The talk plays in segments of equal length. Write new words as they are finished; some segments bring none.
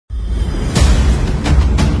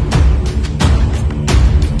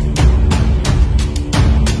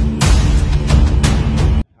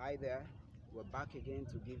again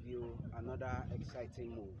to give you another exciting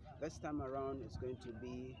move. This time around it's going to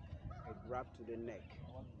be a grab to the neck.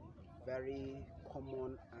 Very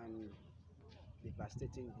common and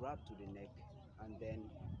devastating grab to the neck, and then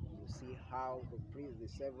you see how the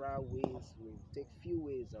several ways we take few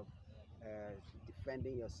ways of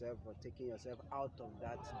defending yourself or taking yourself out of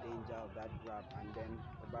that danger of that grab, and then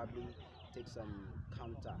probably take some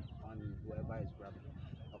counter on whoever is grabbing.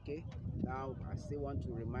 Okay, now I still want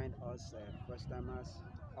to remind us first timers,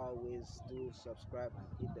 always do subscribe and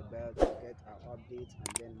hit the bell to get our updates,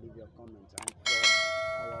 and then leave your comments. And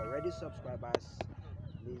for our already subscribers,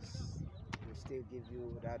 please, we still give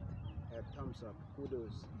you that thumbs up,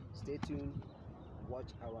 kudos. Stay tuned, watch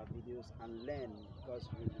our videos and learn, because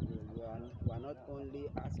we are not only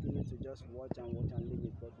asking you to just watch and leave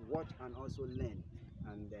it, but watch and also learn,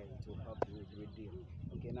 and it will help you a great deal.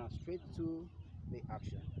 Okay, now straight to the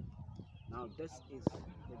action. Now this is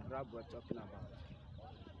the grab we're talking about.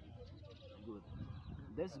 Good.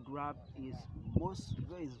 This grab is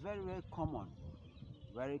very common.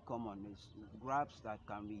 Very common. It's grabs that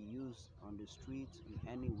can be used on the street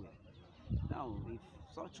anywhere. Now if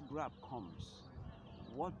such grab comes,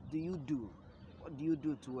 what do you do? What do you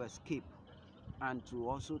do to escape and to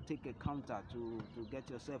also take a counter to get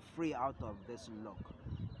yourself free out of this lock?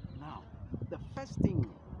 Now the first thing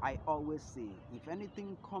I always say, if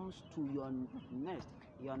anything comes to your neck,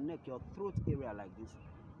 your throat area like this,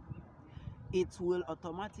 it will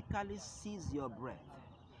automatically seize your breath.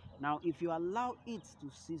 Now if you allow it to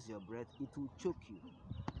seize your breath, it will choke you.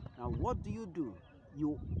 Now what do?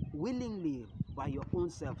 You willingly, by your own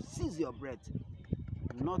self, seize your breath,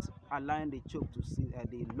 not allowing the choke to seize,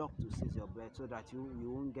 the lock to seize your breath, so that you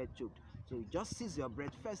won't get choked. So you just seize your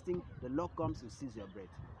breath. First thing, the lock comes, to seize your breath.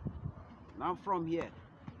 Now from here,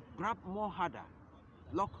 grab more harder,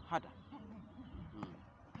 lock harder.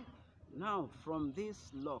 Now from this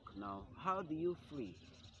lock, now how do you free?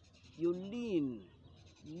 You lean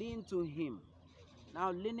to him.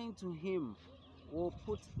 Now leaning to him will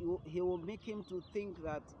he will make him to think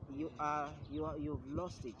that you've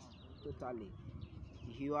lost it totally.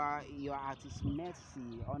 You are at his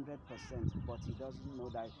mercy 100%, but he doesn't know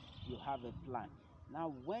that you have a plan.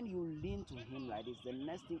 Now when you lean to him like this, the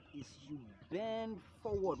next thing is you bend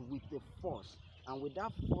forward with the force, and with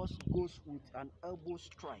that force goes with an elbow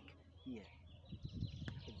strike here.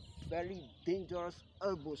 A very dangerous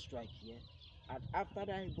elbow strike here. And after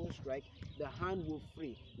that elbow strike, the hand will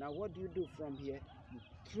free. Now what do you do from here? You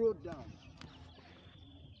throw down.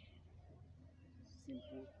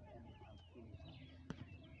 Simple and finish.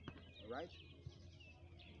 Alright?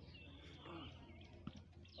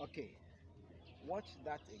 Okay. Watch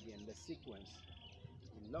that again, the sequence.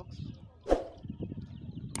 He locks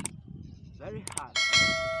very hard.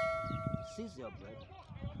 Seize your breath.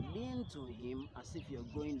 Lean to him as if you're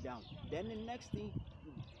going down. Then the next thing,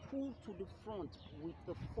 you pull to the front with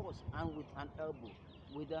the force and with an elbow.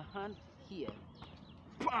 With the hand here,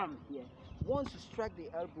 bam, here. Once you strike the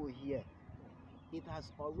elbow here, it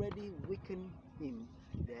has already weakened him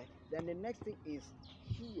there. Then the next thing is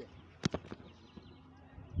here.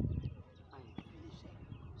 And finish it.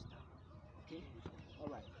 Stop. Okay?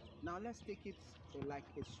 Alright. Now let's take it like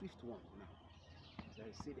a swift one now. So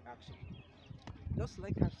you see the action. Just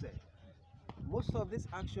like I said, most of these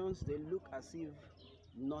actions, they look as if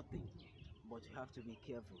nothing, but you have to be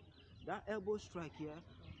careful. That elbow strike here,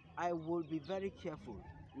 I will be very careful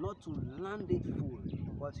not to land it full,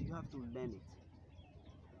 but you have to learn it.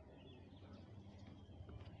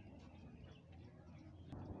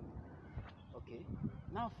 Okay,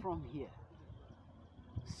 now from here,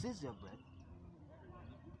 seize your breath.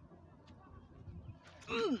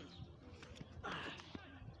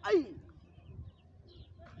 Aye.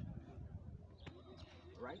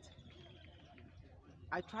 Right?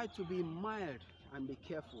 I try to be mild and be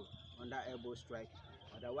careful on that elbow strike.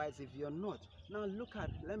 Otherwise, if you're not, now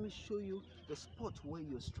let me show you the spot where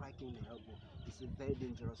you're striking the elbow. It's a very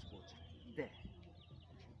dangerous spot. There.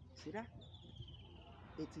 See that?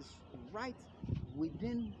 It is right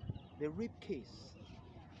within the rib case.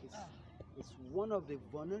 It's one of the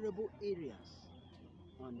vulnerable areas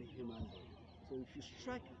on the human body. So if you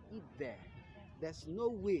strike it there, there's no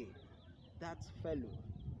way that fellow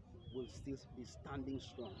will still be standing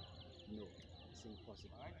strong. No, it's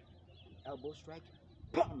impossible. Elbow strike,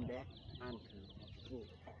 bam, there, and go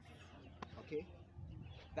off. Okay,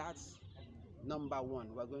 that's number one.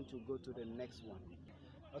 We're going to go to the next one.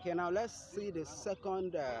 Okay, now let's see the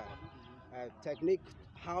second technique,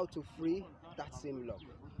 how to free that same lock.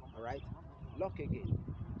 All right, lock again.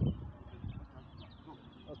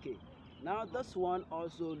 Okay, now this one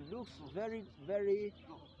also looks very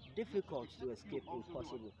difficult to escape,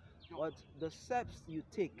 impossible. But the steps you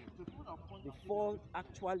take before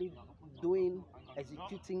actually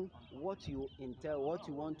executing what you intend, what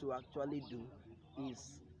you want to actually do,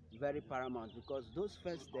 is very paramount, because those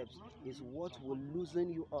first steps is what will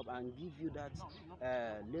loosen you up and give you that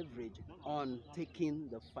leverage on taking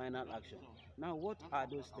the final action. Now, what are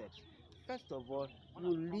those steps? First of all, you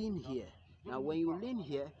lean here. Now, when you lean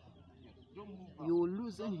here, you will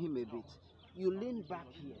loosen him a bit. You lean back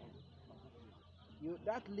here.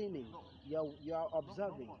 That leaning, you are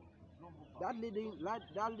observing. That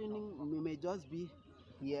leaning may just be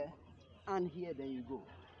here and here. Then you go,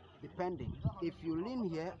 depending. If you lean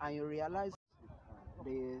here and you realize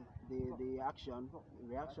the reaction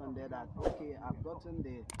there, that okay, I've gotten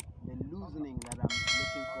the loosening that I'm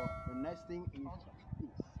looking for. The next thing is this.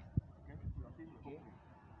 Okay,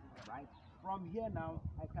 right. From here now,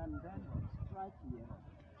 I can then strike here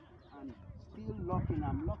and still locking.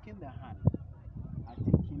 I'm locking the hand. I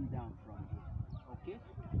take him down from here. Okay.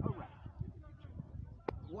 All right.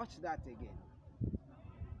 Watch that again.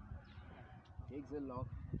 Takes a lock.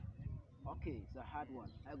 Okay, it's a hard one.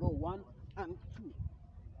 I go 1 and 2.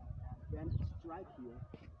 Then strike here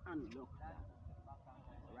and lock down.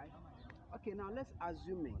 Alright? Okay, now let's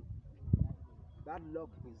assuming that lock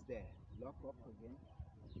is there. Lock up again.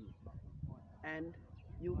 And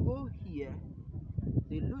you go here,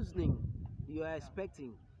 the loosening you are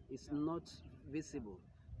expecting is not visible.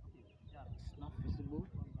 It's not visible.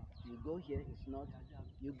 You go here, it's not.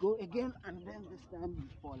 You go again, and then this time you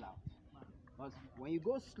fall out. But when you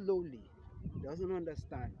go slowly, it doesn't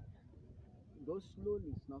understand. Go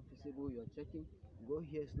slowly, it's not visible. You're checking. Go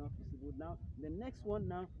here, it's not visible. Now the next one,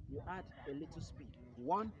 now you add a little speed.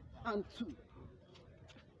 1 and 2.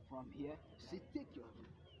 From here, see, take your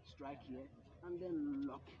strike here and then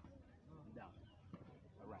lock down.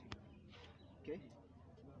 All right. Okay.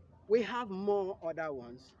 We have more other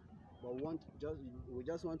ones, but we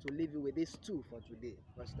just want to leave you with these 2 for today.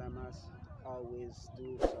 First timers, always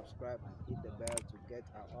do subscribe and hit the bell to get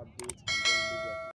our updates, and then leave your